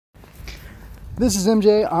This is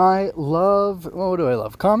MJ. I love, what do I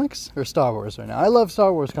love? Comics or Star Wars right now? I love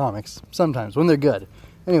Star Wars comics sometimes when they're good.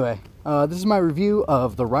 Anyway, this is my review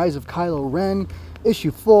of The Rise of Kylo Ren, issue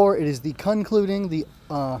 4. It is the concluding, the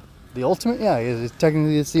ultimate,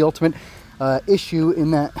 technically it's the ultimate issue in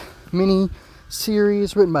that mini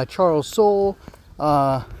series written by Charles Soule.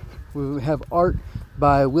 We have art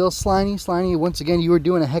by Will Sliney. Sliney, once again, you were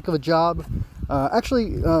doing a heck of a job. The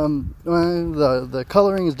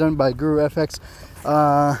coloring is done by Guru FX,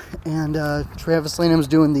 and Travis Lanham is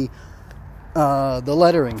doing the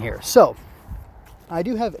lettering here. So, I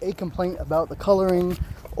do have a complaint about the coloring,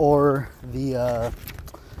 or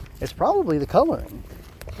it's probably the coloring,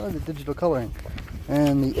 or the digital coloring.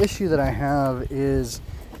 And the issue that I have is,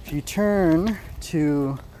 if you turn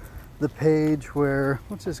to the page where,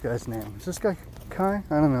 what's this guy's name? Is this guy Kai?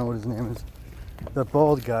 I don't know what his name is. The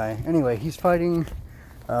bald guy. Anyway, he's fighting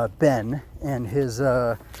Ben, and his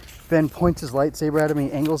Ben points his lightsaber at him.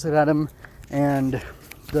 He angles it at him, and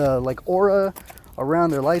the aura around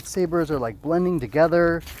their lightsabers are blending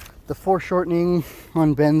together. The foreshortening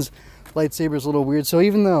on Ben's lightsaber is a little weird. So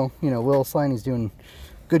even though Will Sliney's doing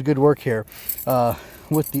good work here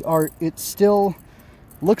with the art, it still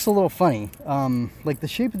looks a little funny. The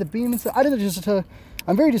shape of the beam and stuff.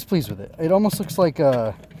 I'm very displeased with it. It almost looks like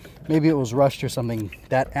maybe it was rushed or something,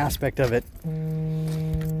 that aspect of it,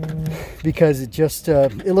 because it just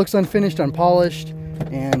it looks unfinished, unpolished,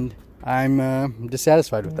 and I'm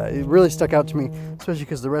dissatisfied with that. It really stuck out to me, especially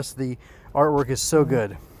because the rest of the artwork is so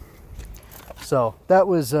good. So that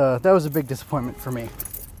was a big disappointment for me.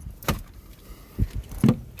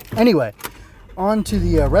 Anyway, on to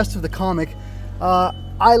the rest of the comic.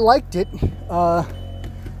 I liked it.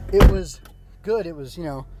 It was good. It was,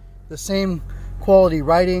 the same quality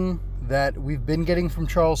writing that we've been getting from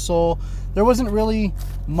Charles Soule. There wasn't really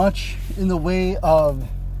much in the way of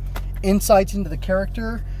insights into the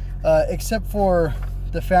character, except for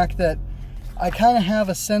the fact that I kind of have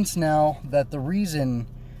a sense now that the reason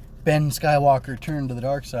Ben Skywalker turned to the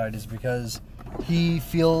dark side is because he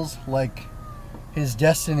feels like his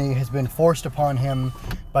destiny has been forced upon him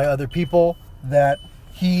by other people, that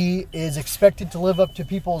he is expected to live up to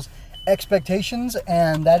people's expectations,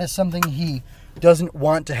 and that is something he doesn't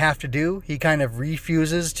want to have to do. He kind of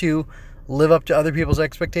refuses to live up to other people's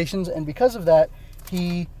expectations, and because of that,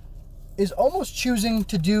 he is almost choosing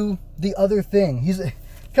to do the other thing. He's kind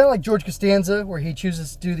of like George Costanza, where he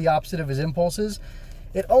chooses to do the opposite of his impulses.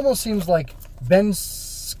 It almost seems like Ben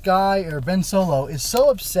Solo is so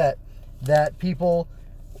upset that people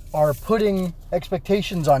are putting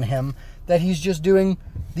expectations on him that he's just doing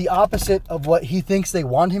the opposite of what he thinks they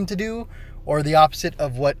want him to do, or the opposite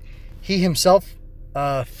of what he himself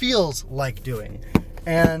feels like doing.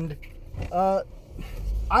 And I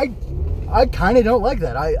kind of don't like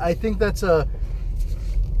that. I think that's a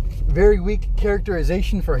very weak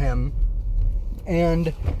characterization for him.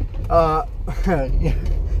 And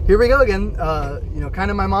here we go again.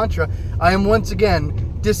 Kind of my mantra. I am once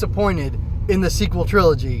again disappointed in the sequel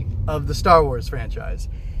trilogy of the Star Wars franchise.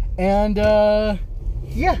 And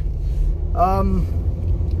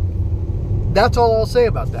that's all I'll say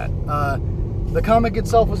about that. The comic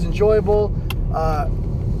itself was enjoyable.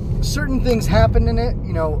 Certain things happen in it.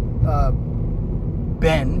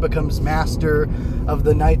 Ben becomes master of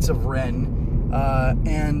the Knights of Ren,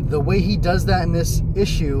 and the way he does that in this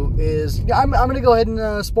issue is, I'm going to go ahead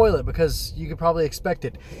and spoil it, because you could probably expect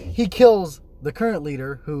it. He kills the current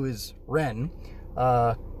leader, who is Ren,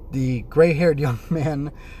 the gray-haired young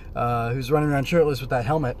man who's running around shirtless with that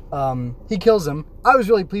helmet. He kills him. I was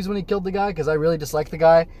really pleased when he killed the guy, because I really dislike the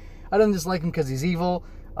guy. I don't dislike him because he's evil.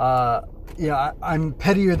 I'm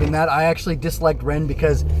pettier than that. I actually disliked Ren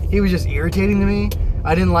because he was just irritating to me.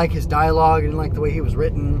 I didn't like his dialogue. I didn't like the way he was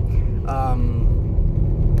written. I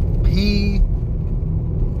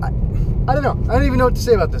don't know. I don't even know what to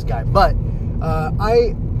say about this guy. But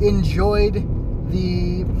I enjoyed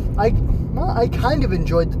I kind of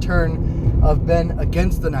enjoyed the turn of Ben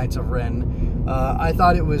against the Knights of Ren. I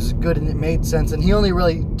thought it was good and it made sense, and he only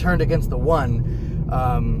really turned against the one,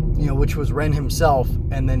 which was Ren himself,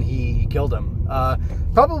 and then he killed him.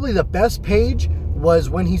 Probably the best page was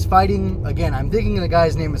when he's fighting, again, I'm thinking the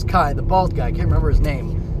guy's name is Kai, the bald guy, I can't remember his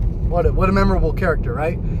name. What a memorable character,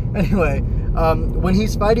 right? Anyway, when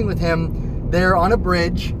he's fighting with him, they're on a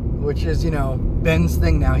bridge, which is, Ben's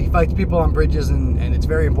thing now. He fights people on bridges, and it's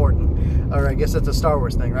very important. Or I guess that's a Star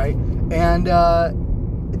Wars thing, right? And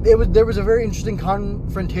there was a very interesting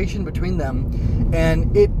confrontation between them,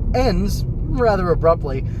 and it ends rather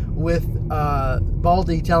abruptly with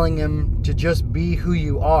Baldy telling him to just be who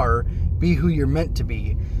you are, be who you're meant to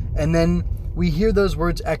be. And then we hear those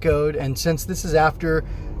words echoed, and since this is after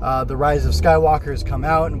The Rise of Skywalker has come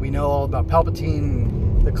out, and we know all about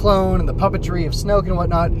Palpatine, the clone, and the puppetry of Snoke and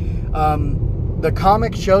whatnot, the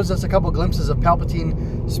comic shows us a couple glimpses of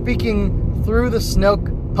Palpatine speaking through the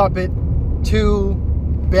Snoke puppet to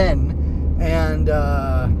Ben, and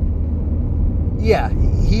yeah,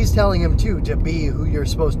 he's telling him too to be who you're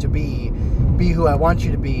supposed to be who I want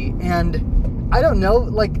you to be. And I don't know,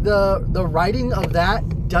 like the writing of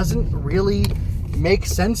that doesn't really make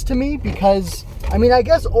sense to me, because I mean, I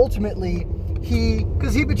guess ultimately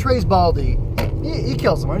because he betrays Baldy, he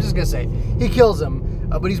kills him. I'm just gonna say he kills him,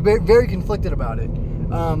 but he's very, very conflicted about it.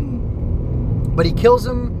 But he kills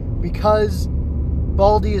him because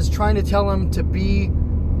Baldy is trying to tell him to be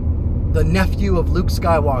the nephew of Luke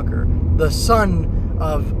Skywalker, the son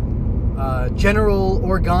of General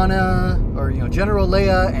Organa, or General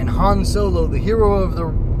Leia, and Han Solo, the hero of the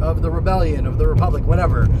rebellion, of the Republic,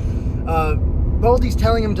 whatever. Baldy's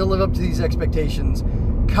telling him to live up to these expectations.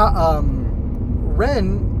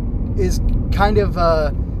 Ren is kind of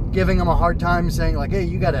giving him a hard time, saying like, "Hey,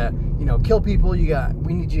 you gotta kill people.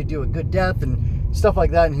 We need you to do a good death and stuff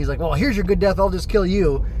like that." And he's like, "Well, here's your good death. I'll just kill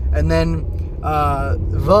you." And then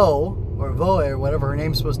Voe, or whatever her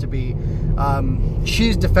name's supposed to be,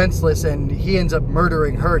 she's defenseless, and he ends up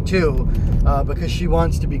murdering her too, because she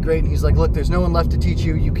wants to be great. And he's like, "Look, there's no one left to teach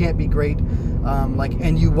you. You can't be great,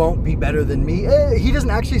 and you won't be better than me." He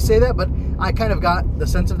doesn't actually say that, but I kind of got the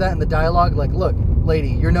sense of that in the dialogue. Like, "Look, lady,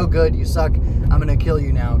 you're no good. You suck. I'm gonna kill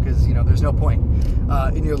you now because there's no point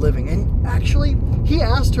in your living." And actually, he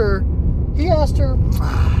asked her.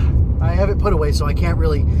 I have it put away, so I can't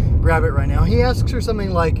really grab it right now. He asks her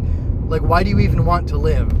something like, "Why do you even want to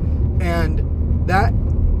live?" And that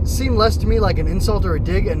seemed less to me like an insult or a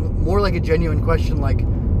dig, and more like a genuine question, like,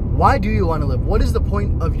 why do you want to live? What is the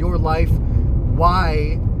point of your life?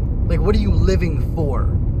 Why? What are you living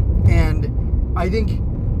for? And I think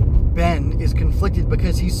Ben is conflicted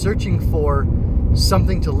because he's searching for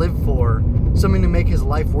something to live for, something to make his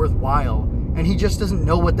life worthwhile, and he just doesn't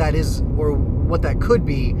know what that is or what that could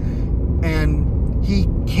be. And he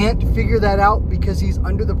can't figure that out because he's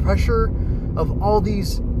under the pressure of all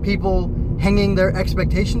these people hanging their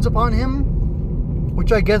expectations upon him,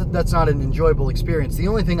 which I guess that's not an enjoyable experience. The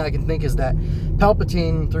only thing I can think is that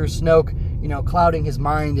Palpatine, through Snoke, clouding his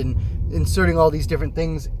mind and inserting all these different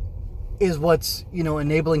things, is what's,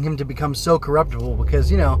 enabling him to become so corruptible, because,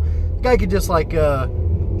 the guy could just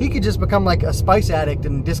he could just become like a spice addict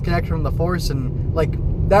and disconnect from the Force, and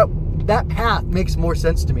that path makes more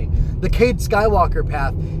sense to me. The Cade Skywalker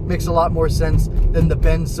path makes a lot more sense than the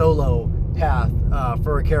Ben Solo path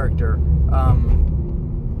for a character.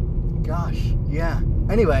 Gosh, yeah.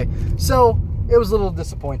 Anyway, so it was a little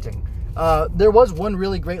disappointing. There was one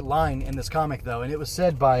really great line in this comic, though, and it was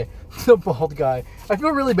said by the bald guy. I feel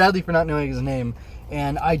really badly for not knowing his name,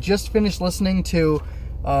 and I just finished listening to...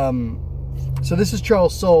 So this is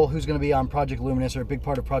Charles Soule, who's going to be on Project Luminous, or a big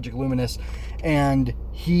part of Project Luminous, and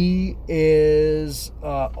he is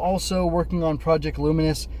also working on Project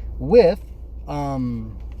Luminous with,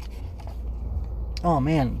 the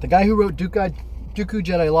guy who wrote Dooku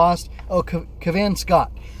Jedi Lost, Cavan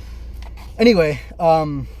Scott. Anyway,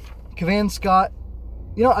 Cavan Scott,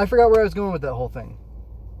 I forgot where I was going with that whole thing.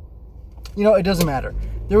 It doesn't matter.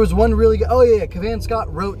 There was one really good... Oh, yeah, Cavan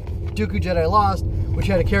Scott wrote Dooku Jedi Lost, which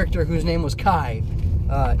had a character whose name was Kai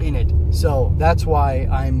in it. So that's why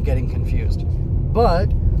I'm getting confused. But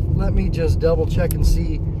let me just double check and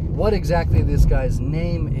see what exactly this guy's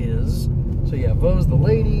name is. So yeah, Vo's the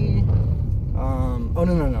lady.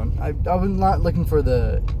 No. I'm not looking for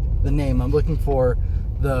the name. I'm looking for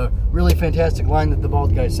the really fantastic line that the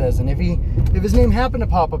bald guy says. And if his name happened to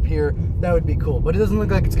pop up here, that would be cool. But it doesn't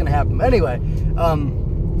look like it's going to happen. Anyway,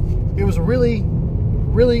 it was really,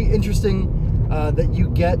 really interesting that you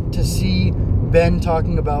get to see Ben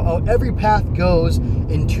talking about, every path goes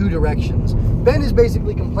in two directions. Ben is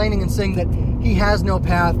basically complaining and saying that he has no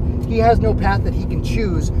path. He has no path that he can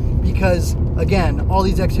choose because, again, all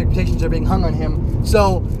these expectations are being hung on him.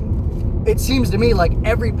 So it seems to me like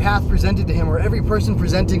every path presented to him, or every person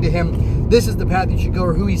presenting to him, this is the path you should go,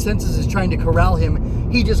 or who he senses is trying to corral him,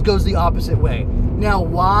 he just goes the opposite way. Now,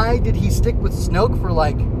 why did he stick with Snoke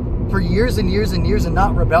for years and years and years and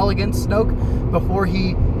not rebel against Snoke before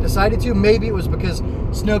he decided to? Maybe it was because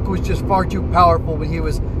Snoke was just far too powerful when he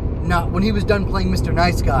was done playing Mr.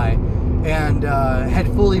 Nice Guy, and had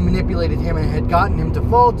fully manipulated him and had gotten him to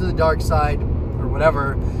fall to the dark side or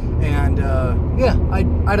whatever. And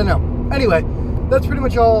I don't know. Anyway, that's pretty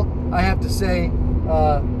much all I have to say.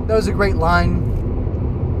 That was a great line.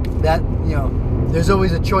 That, there's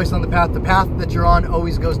always a choice on the path. The path that you're on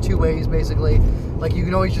always goes two ways, basically. Like, you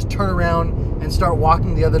can always just turn around and start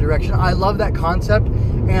walking the other direction. I love that concept.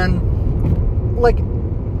 And, like,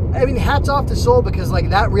 I mean, hats off to Soul, because, like,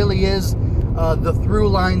 that really is the through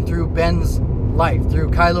line through Ben's life,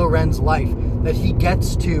 through Kylo Ren's life, that he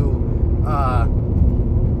gets to,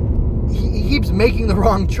 he keeps making the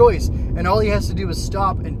wrong choice, and all he has to do is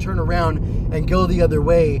stop and turn around and go the other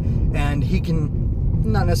way, and he can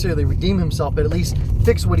not necessarily redeem himself, but at least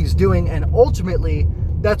fix what he's doing, and ultimately,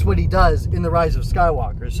 that's what he does in The Rise of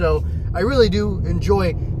Skywalker. So I really do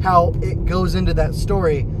enjoy how it goes into that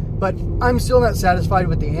story, but I'm still not satisfied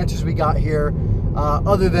with the answers we got here,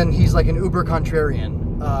 other than he's like an uber contrarian.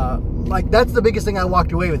 Like, that's the biggest thing I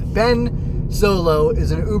walked away with. Ben Solo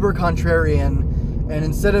is an uber contrarian, and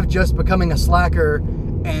instead of just becoming a slacker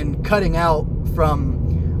and cutting out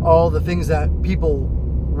from all the things that people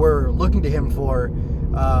were looking to him for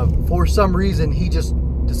some reason, he just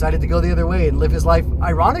decided to go the other way and live his life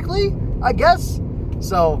ironically, I guess.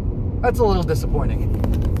 So that's a little disappointing.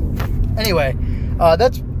 Anyway,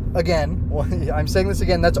 that's, again, I'm saying this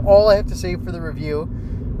again, that's all I have to say for the review.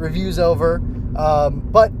 Review's over.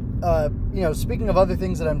 But you know, speaking of other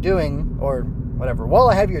things that I'm doing, or whatever, while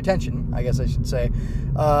I have your attention, I guess I should say,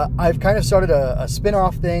 I've kind of started a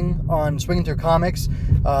spin-off thing on Swinging Through Comics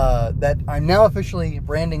that I'm now officially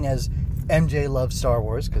branding as MJ Loves Star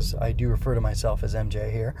Wars, because I do refer to myself as MJ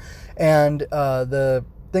here. And the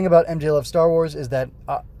thing about MJ Loves Star Wars is that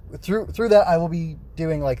through that I will be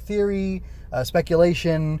doing like theory,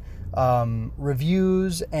 speculation,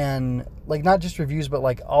 reviews, and like not just reviews, but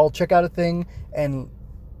like I'll check out a thing and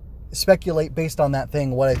speculate based on that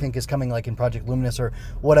thing what I think is coming, like in Project Luminous, or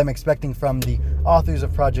what I'm expecting from the authors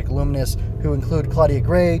of Project Luminous, who include Claudia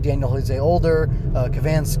Gray, Daniel Jose Older,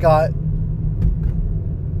 Kavan Scott,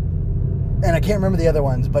 and I can't remember the other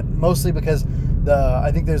ones, but mostly because I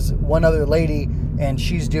think there's one other lady, and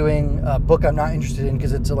she's doing a book I'm not interested in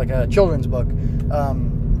because it's like a children's book.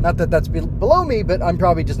 Not that that's below me, but I'm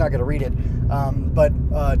probably just not going to read it. But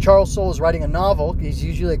Charles Soule is writing a novel. He's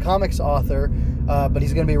usually a comics author, but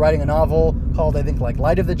he's going to be writing a novel called, I think, like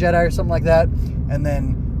Light of the Jedi or something like that. And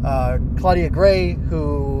then Claudia Gray,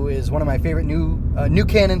 who is one of my favorite new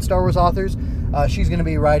canon Star Wars authors, she's going to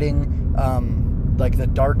be writing like The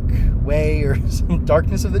Dark Way or some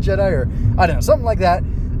Darkness of the Jedi, or I don't know, something like that.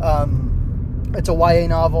 It's a YA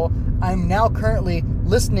novel. I'm now currently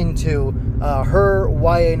listening to her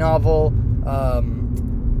YA novel,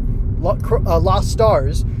 Lost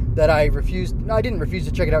Stars, that I refused. No, I didn't refuse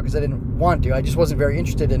to check it out because I didn't want to. I just wasn't very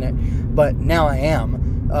interested in it, but now I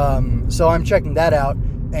am. So I'm checking that out,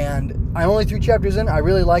 and I'm only 3 chapters in. I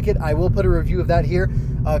really like it. I will put a review of that here.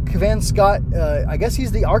 Kavan Scott, I guess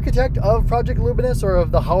he's the architect of Project Luminous, or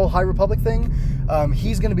of the whole High Republic thing.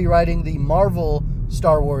 He's going to be writing the Marvel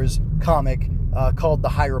Star Wars comic called The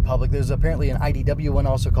High Republic. There's apparently an IDW one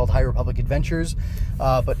also called High Republic Adventures.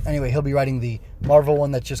 But anyway, he'll be writing the Marvel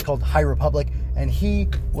one that's just called High Republic. And he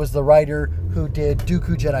was the writer who did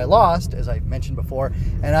Dooku Jedi Lost, as I mentioned before.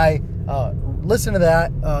 And I listened to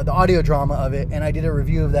that, the audio drama of it, and I did a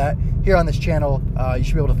review of that here on this channel. You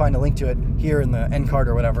should be able to find a link to it here in the end card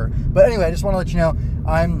or whatever. But anyway, I just want to let you know,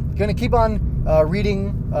 I'm going to keep on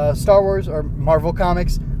reading Star Wars or Marvel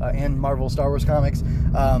comics and Marvel Star Wars comics.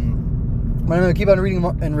 I'm going to keep on reading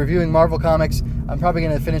and reviewing Marvel comics. I'm probably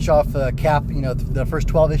going to finish off Cap, the first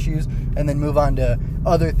 12 issues, and then move on to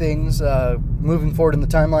other things moving forward in the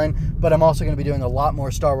timeline. But I'm also going to be doing a lot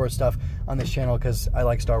more Star Wars stuff on this channel because I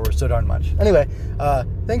like Star Wars so darn much. Anyway,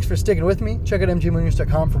 thanks for sticking with me. Check out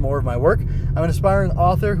mjmooners.com for more of my work. I'm an aspiring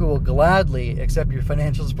author who will gladly accept your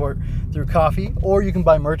financial support through coffee, or you can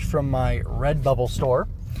buy merch from my Redbubble store.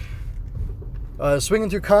 Swinging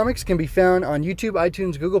Through Comics can be found on YouTube,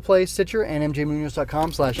 iTunes, Google Play, Stitcher, and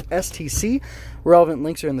mjmunoz.com/STC. Relevant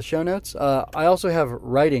links are in the show notes. I also have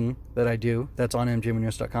writing that I do that's on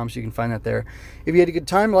mjmunoz.com, so you can find that there. If you had a good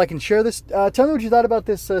time, like and share this. Tell me what you thought about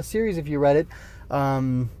this series if you read it.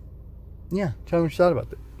 Yeah, tell me what you thought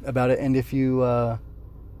about it. And if you,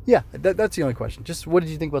 that's the only question. Just what did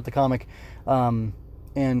you think about the comic?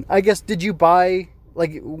 And I guess, did you buy,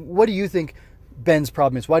 like, what do you think Ben's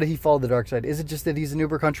problem is? Why did he follow the dark side? Is it just that he's an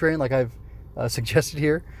uber contrarian, like I've suggested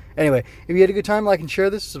here? Anyway, if you had a good time, like and share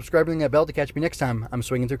this, subscribe, ring that bell to catch me next time I'm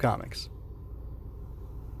Swinging Through Comics.